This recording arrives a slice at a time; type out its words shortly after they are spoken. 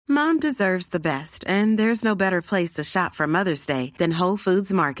Mom deserves the best, and there's no better place to shop for Mother's Day than Whole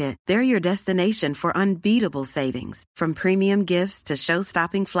Foods Market. They're your destination for unbeatable savings, from premium gifts to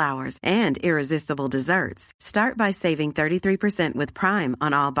show-stopping flowers and irresistible desserts. Start by saving 33% with Prime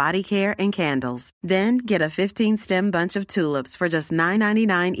on all body care and candles. Then get a 15-stem bunch of tulips for just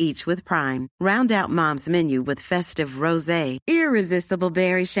 $9.99 each with Prime. Round out Mom's menu with festive rosé, irresistible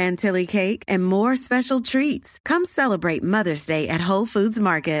berry chantilly cake, and more special treats. Come celebrate Mother's Day at Whole Foods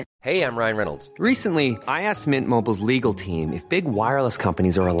Market. Hey, I'm Ryan Reynolds. Recently, I asked Mint Mobile's legal team if big wireless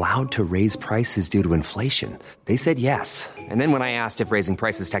companies are allowed to raise prices due to inflation. They said yes. And then when I asked if raising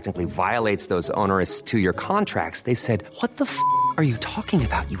prices technically violates those onerous two-year contracts, they said, "What the f*** are you talking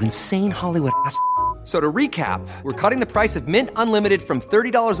about, you insane Hollywood ass?" So to recap, we're cutting the price of Mint Unlimited from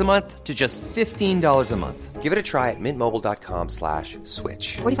 $30 a month to just $15 a month. Give it a try at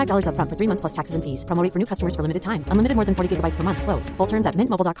mintmobile.com/switch. $45 up front for 3 months plus taxes and fees. Promo rate for new customers for limited time. Unlimited more than 40 gigabytes per month. Slows full terms at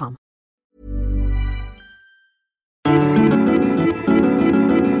mintmobile.com.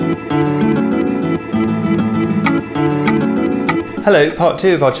 Hello, part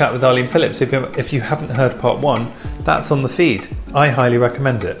 2 of our chat with Arlene Phillips. If you haven't heard part 1, that's on the feed. I highly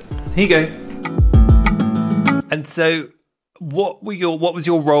recommend it. Here you go. And so, what was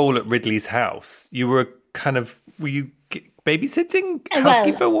your role at Ridley's house? You were were you babysitting?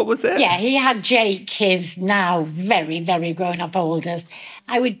 Housekeeper? What was it? Yeah, he had Jake, his now very, very grown-up oldest.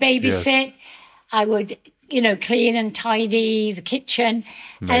 I would babysit. Yes. I would, clean and tidy the kitchen.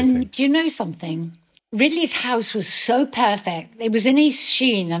 Amazing. And do you know something? Ridley's house was so perfect. It was in East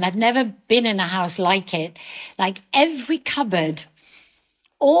Sheen, and I've never been in a house like it. Like every cupboard,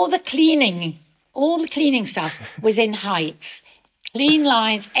 all the cleaning stuff was in Heights. Clean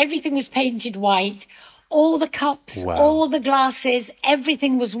lines, everything was painted white. All the cups, all the glasses,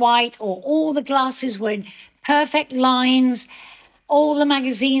 everything was white, or all the glasses were in perfect lines. All the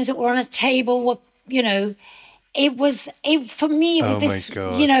magazines that were on a table were, for me,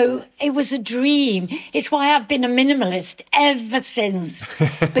 it was a dream. It's why I've been a minimalist ever since.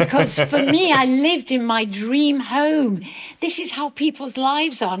 Because for me, I lived in my dream home. This is how people's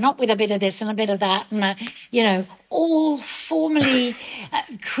lives are, not with a bit of this and a bit of that, and all formally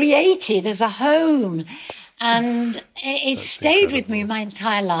created as a home. And it stayed with me my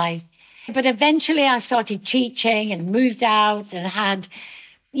entire life. But eventually I started teaching and moved out and had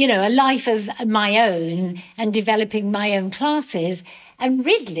a life of my own and developing my own classes. And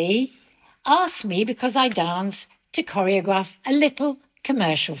Ridley asked me, because I dance, to choreograph a little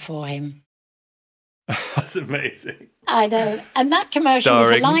commercial for him. That's amazing. I know. And that commercial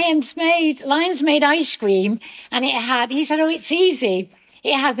was a Lion's Made ice cream. And he said, it's easy.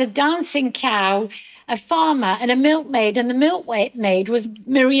 It has a dancing cow, a farmer and a milkmaid. And the milkmaid was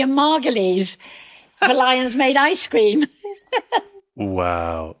Miriam Margolyes for Lion's Made ice cream.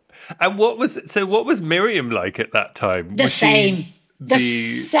 Wow. And what was Miriam like at that time? The same. The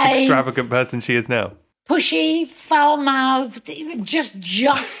same extravagant person she is now? Pushy, foul-mouthed, just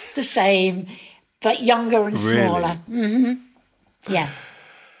the same, but younger and smaller. Really? Mm-hmm. Yeah.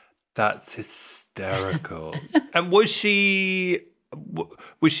 That's hysterical. And was she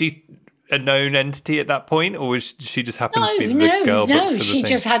a known entity at that point, or was she just happened to be the girl? No, she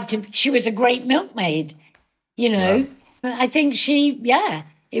just had to. She was a great milkmaid, Yeah. I think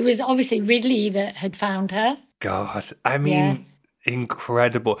it was obviously Ridley that had found her. God, I mean,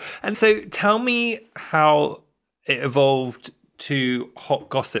 incredible. And so tell me how it evolved to hot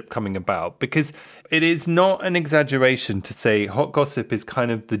gossip coming about, because it is not an exaggeration to say hot gossip is kind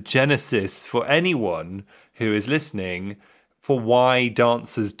of the genesis for anyone who is listening for why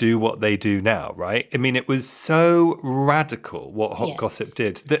dancers do what they do now, right? I mean, it was so radical what hot gossip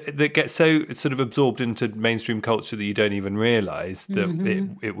did that gets so sort of absorbed into mainstream culture that you don't even realise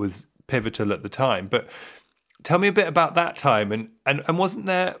that it was pivotal at the time. But tell me a bit about that time. And wasn't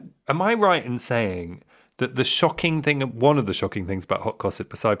there, am I right in saying that one of the shocking things about hot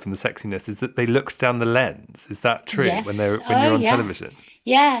gossip, aside from the sexiness, is that they looked down the lens? Is that true? Yes. when you're on television?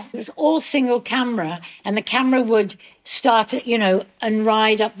 Yeah, it was all single camera, and the camera would start, and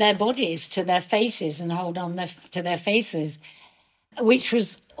ride up their bodies to their faces and hold on to their faces, which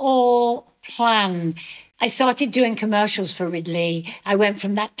was all planned. I started doing commercials for Ridley. I went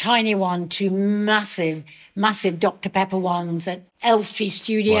from that tiny one to massive Dr. Pepper ones at Elstree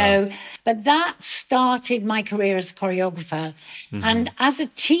Studio. Wow. But that started my career as a choreographer. Mm-hmm. And as a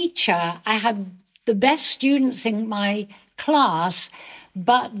teacher, I had the best students in my class,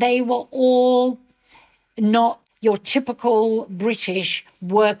 but they were all not your typical British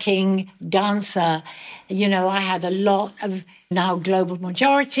working dancer. You know, I had a lot of now global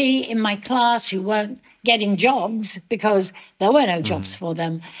majority in my class who weren't getting jobs because there were no jobs for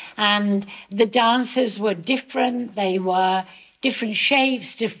them. And the dancers were different. They were different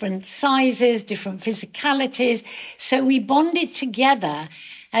shapes, different sizes, different physicalities. So we bonded together.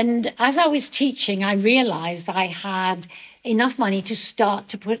 And as I was teaching, I realized I had enough money to start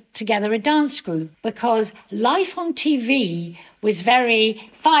to put together a dance group, because life on TV was very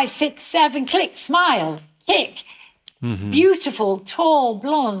 5, 6, 7, click, smile, kick, beautiful, tall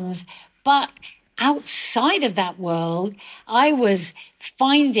blondes. But outside of that world, I was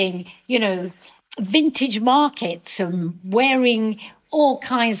finding, you know, vintage markets and wearing all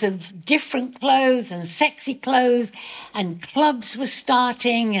kinds of different clothes and sexy clothes, and clubs were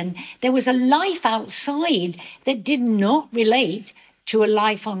starting, and there was a life outside that did not relate to a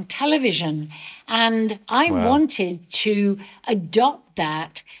life on television. And I wanted to adopt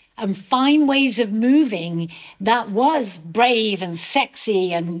that and find ways of moving that was brave and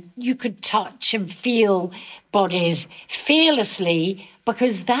sexy, and you could touch and feel bodies fearlessly,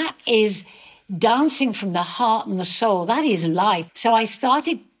 because that is dancing from the heart and the soul. That is life. So I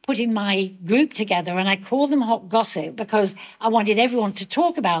started putting my group together, and I called them Hot Gossip because I wanted everyone to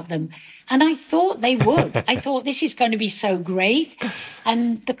talk about them. And I thought they would. I thought this is going to be so great.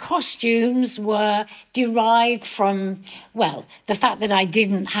 And the costumes were derived from, well, the fact that I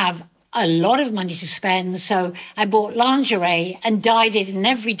didn't have a lot of money to spend. So I bought lingerie and dyed it in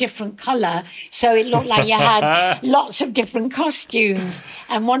every different color. So it looked like you had lots of different costumes.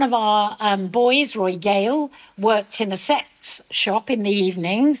 And one of our boys, Roy Gale, worked in a sex shop in the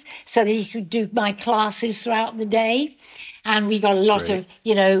evenings so that he could do my classes throughout the day. And we got a lot of,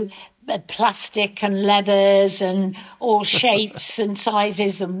 you know, plastic and leathers and all shapes and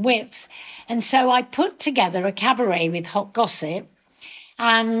sizes and whips. And so I put together a cabaret with Hot Gossip.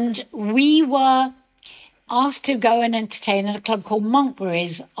 And we were asked to go and entertain at a club called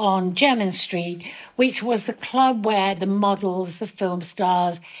Monkberry's on Jermyn Street, which was the club where the models, the film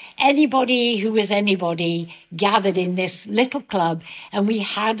stars, anybody who was anybody gathered in this little club. And we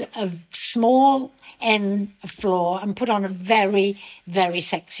had a small end floor and put on a very, very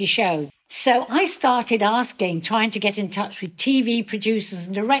sexy show. So I started trying to get in touch with TV producers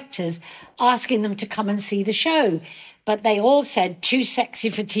and directors, asking them to come and see the show. But they all said, too sexy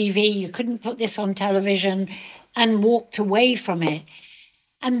for TV, you couldn't put this on television, and walked away from it.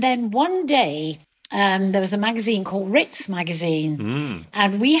 And then one day, there was a magazine called Ritz magazine,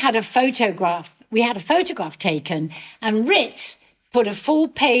 and we had a photograph taken, and Ritz put a full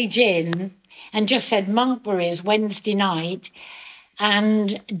page in and just said Monkberry's Wednesday night.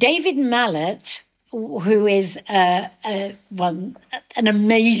 And David Mallet, who is an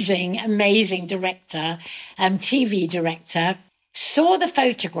amazing, amazing director, TV director, saw the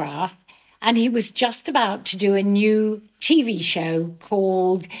photograph, and he was just about to do a new TV show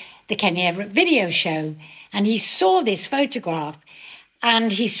called the Kenny Everett Video Show. And he saw this photograph,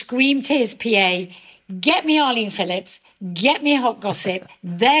 and he screamed to his PA, "Get me Arlene Phillips, get me Hot Gossip.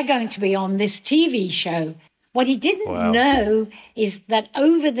 They're going to be on this TV show." What he didn't know is that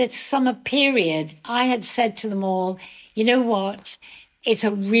over the summer period, I had said to them all, you know what? It's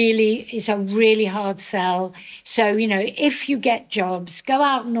a really hard sell. So, you know, if you get jobs, go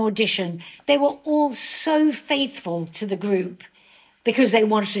out and audition. They were all so faithful to the group because they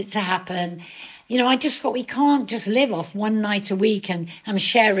wanted it to happen. You know, I just thought we can't just live off one night a week and I'm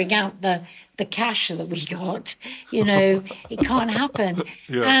sharing out the cash that we got. You know, it can't happen.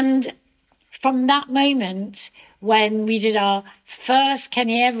 And from that moment, when we did our first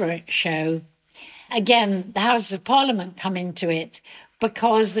Kenny Everett show, again, the Houses of Parliament come into it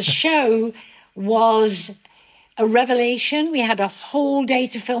because the show was a revelation. We had a whole day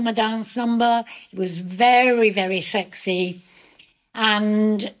to film a dance number. It was very, very sexy.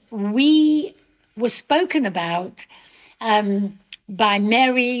 And we were spoken about by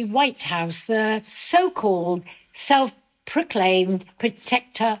Mary Whitehouse, the so-called self-proclaimed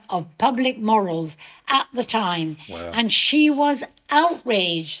protector of public morals at the time. Wow. And she was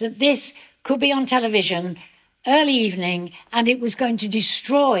outraged that this could be on television early evening and it was going to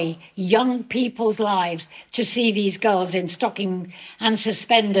destroy young people's lives to see these girls in stocking and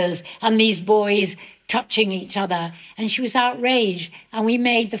suspenders and these boys touching each other. And she was outraged. And we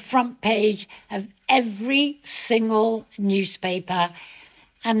made the front page of every single newspaper.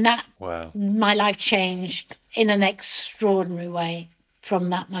 And that, my life changed in an extraordinary way from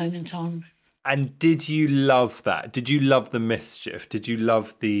that moment on. And did you love that? Did you love the mischief? Did you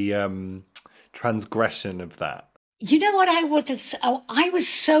love the transgression of that? You know what I was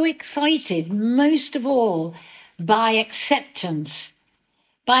so excited, most of all, by acceptance.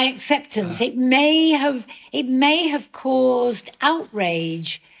 By acceptance, it may have caused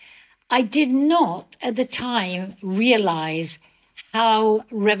outrage. I did not at the time realize how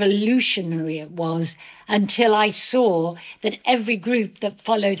revolutionary it was until I saw that every group that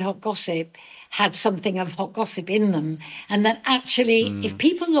followed Hot Gossip had something of Hot Gossip in them. And that actually, if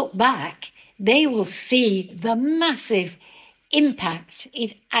people look back, they will see the massive impact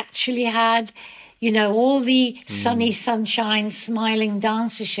it actually had. You know, all the sunny, sunshine, smiling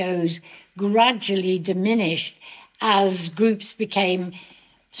dancer shows gradually diminished as groups became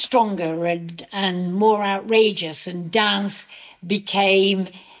stronger and more outrageous, and dance became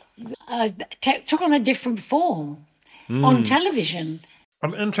took on a different form on television.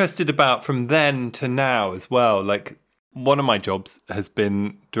 I'm interested about from then to now as well. Like, one of my jobs has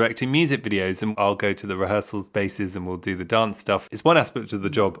been directing music videos, and I'll go to the rehearsal spaces and we'll do the dance stuff. It's one aspect of the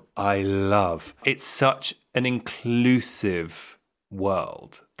job I love. It's such an inclusive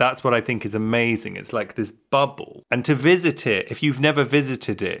world. That's what I think is amazing. It's like this bubble. And to visit it, if you've never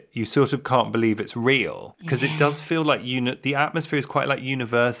visited it, you sort of can't believe it's real, because it does feel like the atmosphere is quite like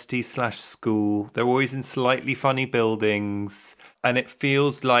university/school. They're always in slightly funny buildings, and it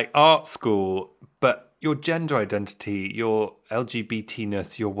feels like art school, but your gender identity, your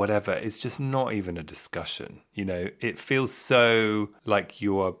LGBT-ness, your whatever, is just not even a discussion. You know, it feels so like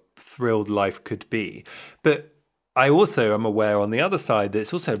your thrilled life could be. But I also am aware on the other side that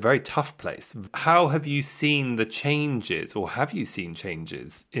it's also a very tough place. How have you seen the changes, or have you seen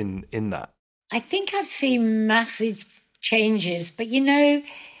changes in that? I think I've seen massive changes, but you know,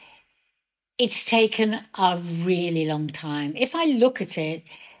 it's taken a really long time. If I look at it,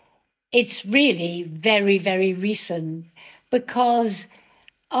 it's really very, very recent, because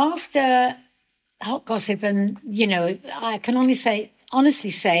after Hot Gossip, and, you know, I can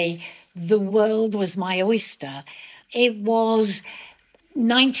honestly say the world was my oyster. It was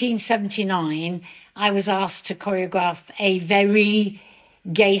 1979. I was asked to choreograph a very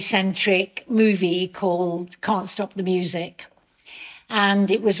gay-centric movie called Can't Stop the Music. And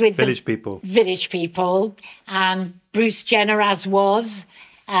it was with Village People, and Bruce Jenner as was.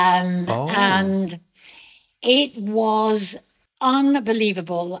 And it was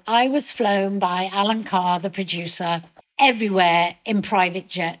unbelievable. I was flown by Alan Carr, the producer, everywhere in private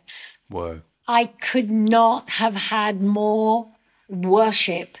jets. Whoa. I could not have had more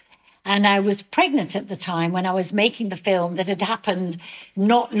worship. And I was pregnant at the time when I was making the film. That had happened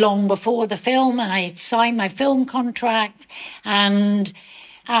not long before the film, and I had signed my film contract. And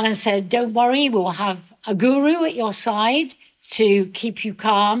Alan said, "Don't worry, we'll have a guru at your side to keep you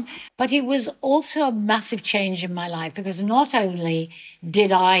calm." But it was also a massive change in my life, because not only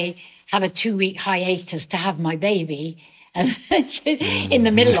did I have a 2-week hiatus to have my baby in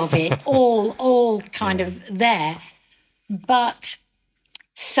the middle of it, all kind of there, but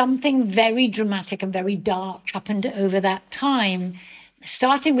something very dramatic and very dark happened over that time,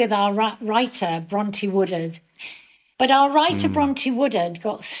 starting with our writer, Bronte Woodard. But our writer, Bronte Woodard,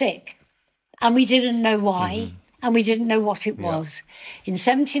 got sick, and we didn't know why. And we didn't know what it was. In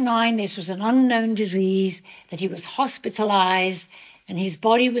 1979, this was an unknown disease, that he was hospitalized and his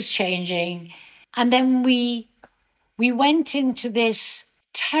body was changing. And then we went into this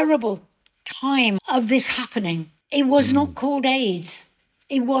terrible time of this happening. It was not called AIDS.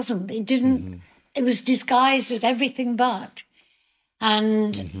 It wasn't. It didn't. It was disguised as everything but.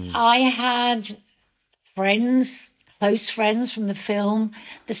 And I had friends, close friends from the film,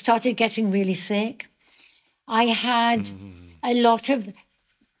 that started getting really sick. I had a lot of,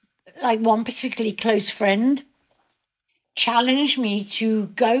 like, one particularly close friend challenged me to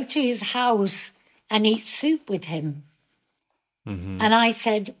go to his house and eat soup with him. And I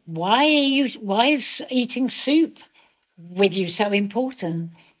said, why is eating soup with you so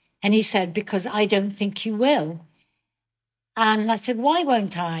important? And he said, because I don't think you will. And I said, why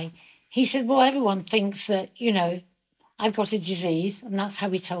won't I? He said, well, everyone thinks that, you know, I've got a disease, and that's how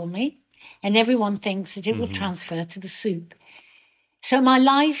he told me. And everyone thinks that it will transfer to the soup. So my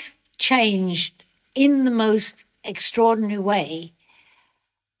life changed in the most extraordinary way,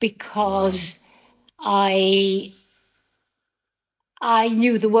 because I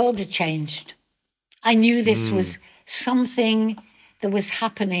knew the world had changed. I knew this was something that was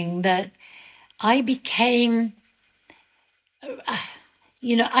happening, that I became,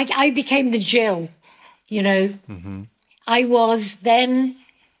 I became the Jill, you know. I was then,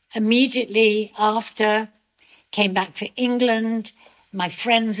 immediately after, came back to England. My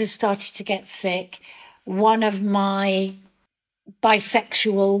friends had started to get sick. One of my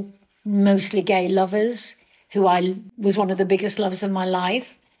bisexual, mostly gay lovers, who I was one of the biggest lovers of my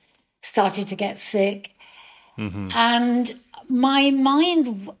life, started to get sick. And my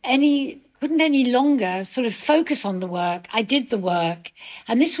mind couldn't any longer sort of focus on the work. I did the work.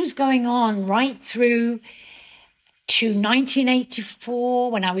 And this was going on right through to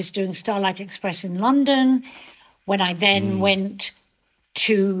 1984 when I was doing Starlight Express in London, when I then went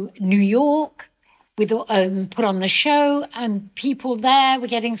to New York with put on the show, and people there were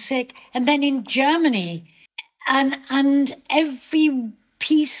getting sick, and then in Germany, and every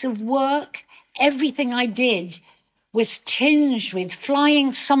piece of work, everything I did was tinged with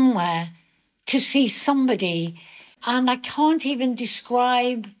flying somewhere to see somebody, and I can't even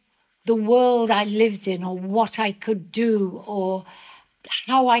describe the world I lived in or what I could do or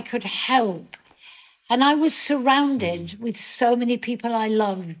how I could help. And I was surrounded with so many people I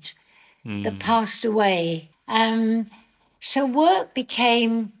loved that passed away. So work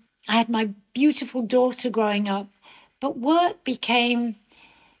became, I had my beautiful daughter growing up, but work became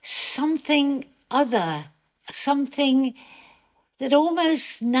something other, something that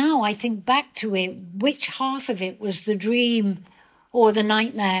almost now I think back to it, which half of it was the dream or the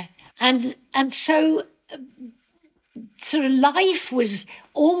nightmare. And so sort of life was,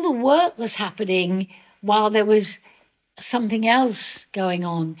 all the work was happening while there was something else going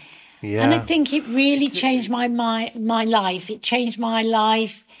on. Yeah. And I think it really changed my life. It changed my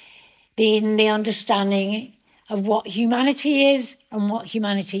life in the understanding of what humanity is and what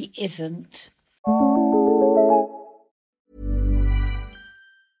humanity isn't.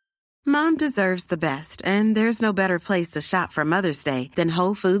 Mom deserves the best, and there's no better place to shop for Mother's Day than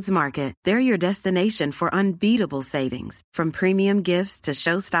Whole Foods Market. They're your destination for unbeatable savings, from premium gifts to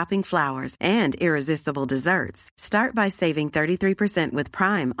show-stopping flowers and irresistible desserts. Start by saving 33% with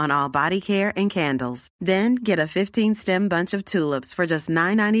Prime on all body care and candles. Then get a 15-stem bunch of tulips for just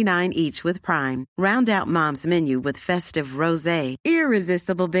 $9.99 each with Prime. Round out Mom's menu with festive rosé,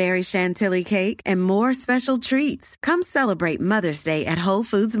 irresistible berry chantilly cake, and more special treats. Come celebrate Mother's Day at Whole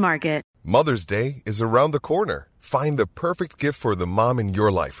Foods Market. Mother's Day is around the corner. Find the perfect gift for the mom in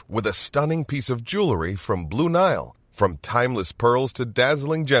your life with a stunning piece of jewelry from Blue Nile. From timeless pearls to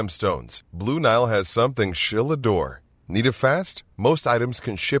dazzling gemstones, Blue Nile has something she'll adore. Need it fast? Most items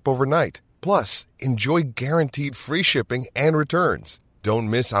can ship overnight. Plus, enjoy guaranteed free shipping and returns. Don't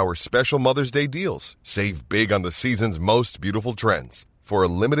miss our special Mother's Day deals. Save big on the season's most beautiful trends. For a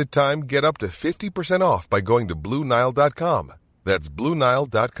limited time, get up to 50% off by going to BlueNile.com. That's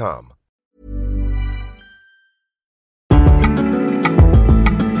BlueNile.com.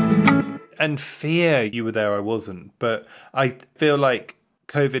 And fear, you were there, I wasn't. But I feel like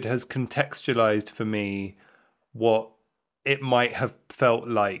COVID has contextualized for me what it might have felt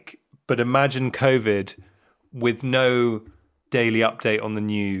like. But imagine COVID with no daily update on the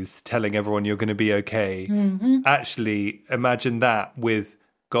news telling everyone you're going to be okay. Mm-hmm. Actually, imagine that with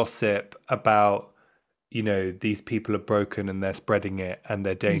gossip about, you know, these people are broken and they're spreading it and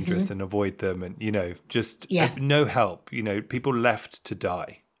they're dangerous and avoid them. And, you know, just no help, you know, people left to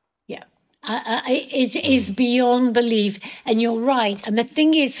die. Yeah. It is beyond belief. And you're right. And the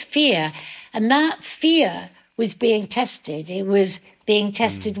thing is fear. And that fear was being tested. It was being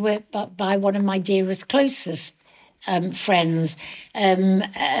tested by one of my dearest, closest friends. And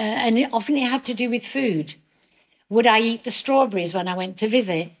often it had to do with food. Would I eat the strawberries when I went to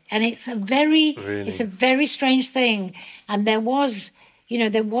visit? And it's a very strange thing. And there was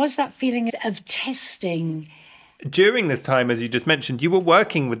that feeling of testing. During this time, as you just mentioned, you were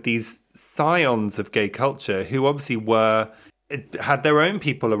working with these scions of gay culture who obviously had their own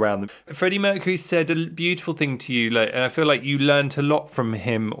people around them. Freddie Mercury said a beautiful thing to you, and I feel like you learned a lot from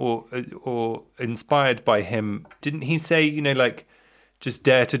him or inspired by him. Didn't he say, you know, like, just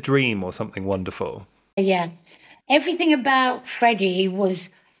dare to dream or something wonderful? Yeah. Everything about Freddie was,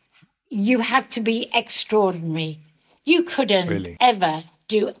 you had to be extraordinary. You couldn't ever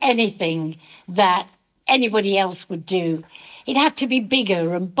do anything that anybody else would do. It had to be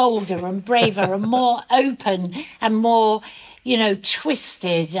bigger and bolder and braver and more open and more, you know,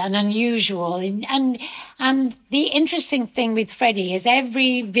 twisted and unusual. And the interesting thing with Freddie is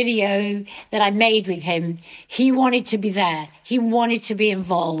every video that I made with him, he wanted to be there. He wanted to be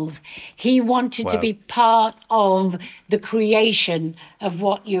involved. He wanted to be part of the creation of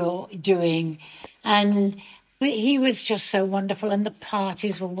what you're doing. And he was just so wonderful, and the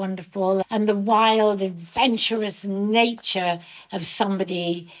parties were wonderful, and the wild, adventurous nature of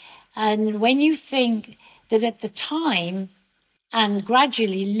somebody. And when you think that at the time, and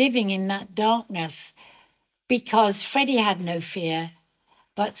gradually living in that darkness, because Freddie had no fear,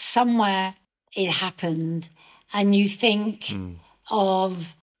 but somewhere it happened, and you think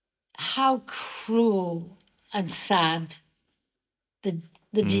of how cruel and sad the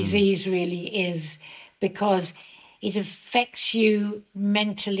disease really is. because it affects you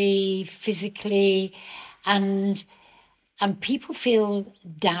mentally, physically, and people feel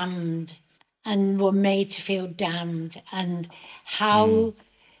damned and were made to feel damned. And how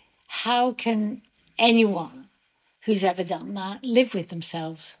can anyone who's ever done that live with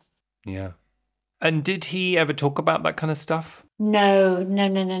themselves? Yeah. And did he ever talk about that kind of stuff? No.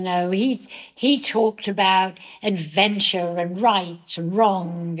 He talked about adventure and right and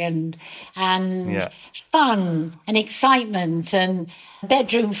wrong and fun and excitement and a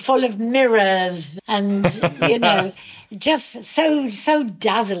bedroom full of mirrors and, just so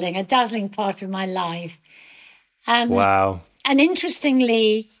dazzling, a dazzling part of my life. And, wow. And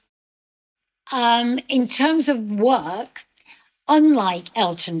interestingly, in terms of work, unlike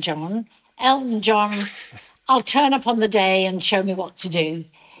Elton John, I'll turn up on the day and show me what to do.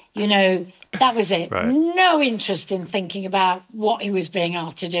 That was it. Right. No interest in thinking about what he was being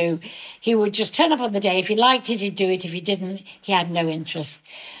asked to do. He would just turn up on the day. If he liked it, he'd do it. If he didn't, he had no interest.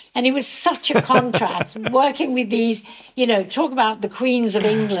 And it was such a contrast working with these, talk about the queens of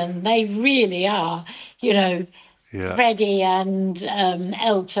England. They really are, Freddie and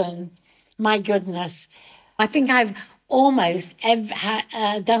Elton. My goodness. I think I've almost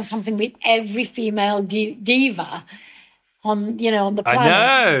done something with every female diva on the planet. I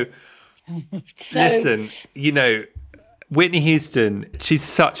know. Listen, Whitney Houston, she's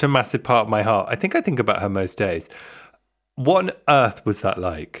such a massive part of my heart. I think about her most days. What on earth was that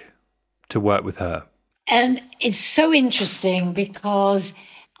like to work with her? And it's so interesting because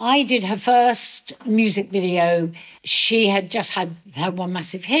I did her first music video. She had just had her one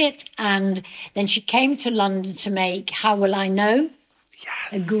massive hit, and then she came to London to make How Will I Know?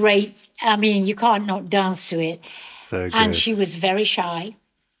 Yes. You can't not dance to it. So good. And she was very shy.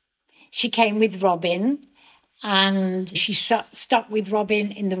 She came with Robin, and she stuck with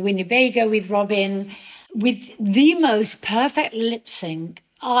Robin in the Winnebago with Robin, with the most perfect lip sync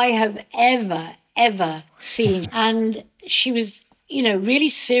I have ever seen. And she was really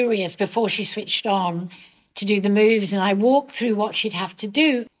serious before she switched on to do the moves. And I walked through what she'd have to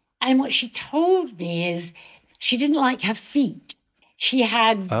do. And what she told me is she didn't like her feet. She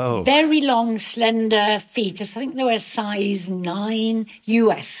had very long, slender feet. I think they were a size 9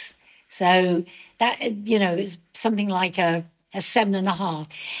 US. So that, is something like a 7.5.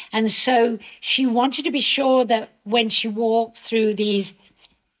 And so she wanted to be sure that when she walked through these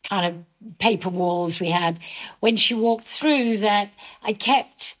kind of paper walls we had, when she walked through, that I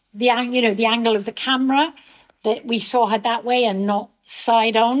kept the angle of the camera, that we saw her that way and not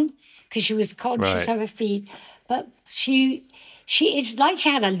side on, because she was conscious of her feet. But it's like she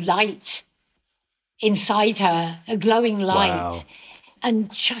had a light inside her, a glowing light,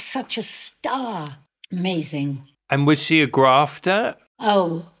 and just such a star. Amazing. And was she a grafter?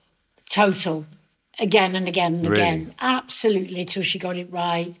 Oh, total. Again and again and Really? again. Absolutely, till she got it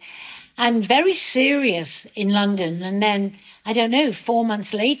right. And very serious in London. And then, 4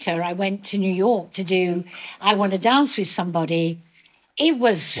 months later, I went to New York to do I Want to Dance with Somebody. It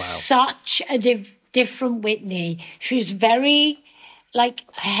was such a different Whitney. She was very,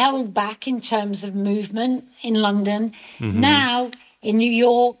 held back in terms of movement in London. Mm-hmm. Now, in New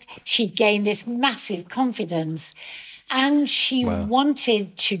York, she'd gained this massive confidence. And she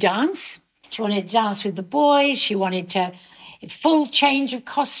wanted to dance. She wanted to dance with the boys. She wanted to full change of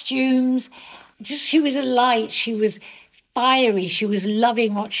costumes. She was a light. She was fiery. She was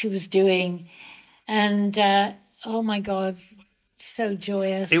loving what she was doing. And, oh, my God, so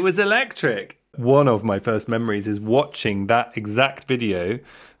joyous. It was electric. One of my first memories is watching that exact video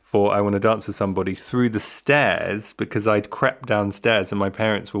for I Want to Dance with Somebody through the stairs, because I'd crept downstairs and my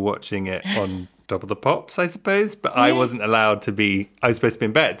parents were watching it on Top of the Pops, I suppose. But I wasn't allowed to be, I was supposed to be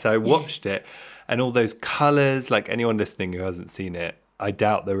in bed. So I watched it, and all those colours, like anyone listening who hasn't seen it, I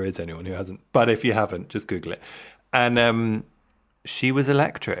doubt there is anyone who hasn't. But if you haven't, just Google it. And she was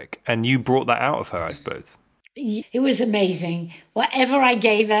electric. And you brought that out of her, I suppose. It was amazing. Whatever I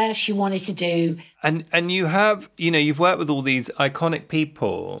gave her, she wanted to do. And you have, you've worked with all these iconic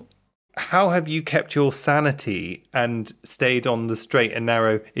people. How have you kept your sanity and stayed on the straight and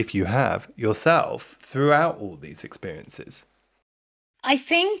narrow, if you have, yourself, throughout all these experiences? I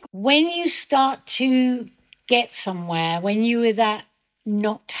think when you start to get somewhere, when you are that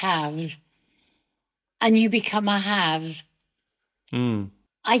not have, and you become a have,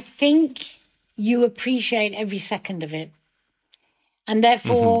 I think you appreciate every second of it. And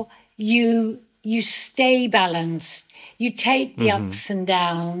therefore, you stay balanced. You take the ups and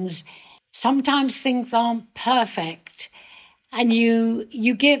downs. Sometimes things aren't perfect. And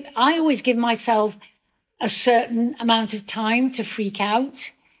I always give myself a certain amount of time to freak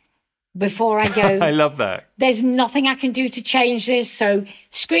out. before I go. I love that. There's nothing I can do to change this. So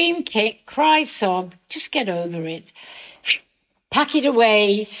scream, kick, cry, sob, just get over it. Pack it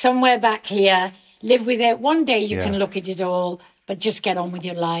away somewhere back here. Live with it. One day you can look at it all, but just get on with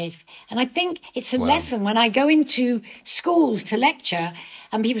your life. And I think it's a lesson when I go into schools to lecture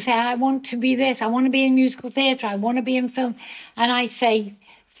and people say, I want to be this, I want to be in musical theatre, I want to be in film. And I say,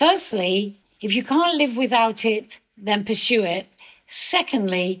 firstly, if you can't live without it, then pursue it.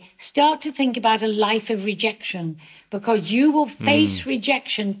 Secondly, start to think about a life of rejection, because you will face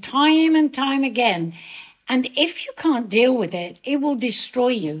rejection time and time again. And if you can't deal with it, it will destroy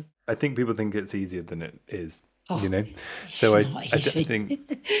you. I think people think it's easier than it is, Oh, you know? So I think...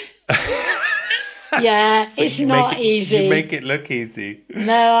 Yeah, it's not easy. You make it look easy.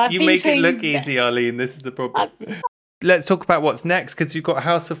 No, I've been make it look easy, Arlene. This is the problem. Let's talk about what's next, because you've got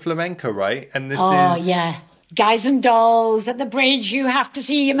House of Flamenco, right? And this is... Oh, yeah. Guys and Dolls at the Bridge. You have to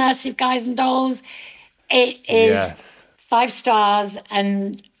see Immersive Guys and Dolls. It is 5 stars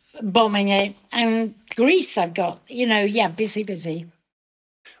and bombing it. And Greece I've got, busy.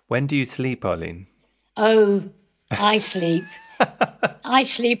 When do you sleep, Arlene? Oh, I sleep. I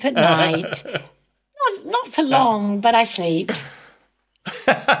sleep at night. Not for long, but I sleep.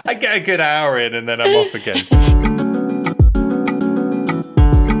 I get a good hour in and then I'm off again.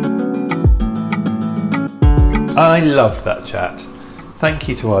 I loved that chat. Thank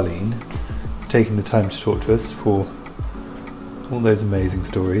you to Arlene for taking the time to talk to us, for all those amazing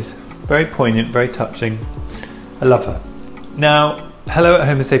stories. Very poignant, very touching. I love her. Now,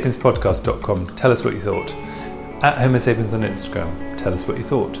 hello@homosapienspodcast.com. Tell us what you thought. At homosapiens on Instagram. Tell us what you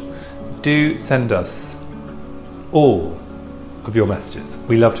thought. Do send us all of your messages.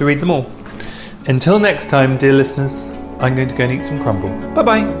 We love to read them all. Until next time, dear listeners, I'm going to go and eat some crumble.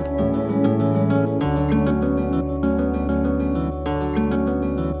 Bye-bye.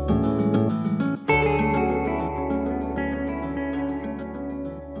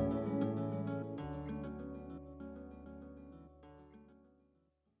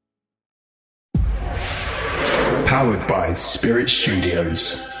 Powered by Spirit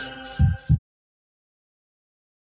Studios.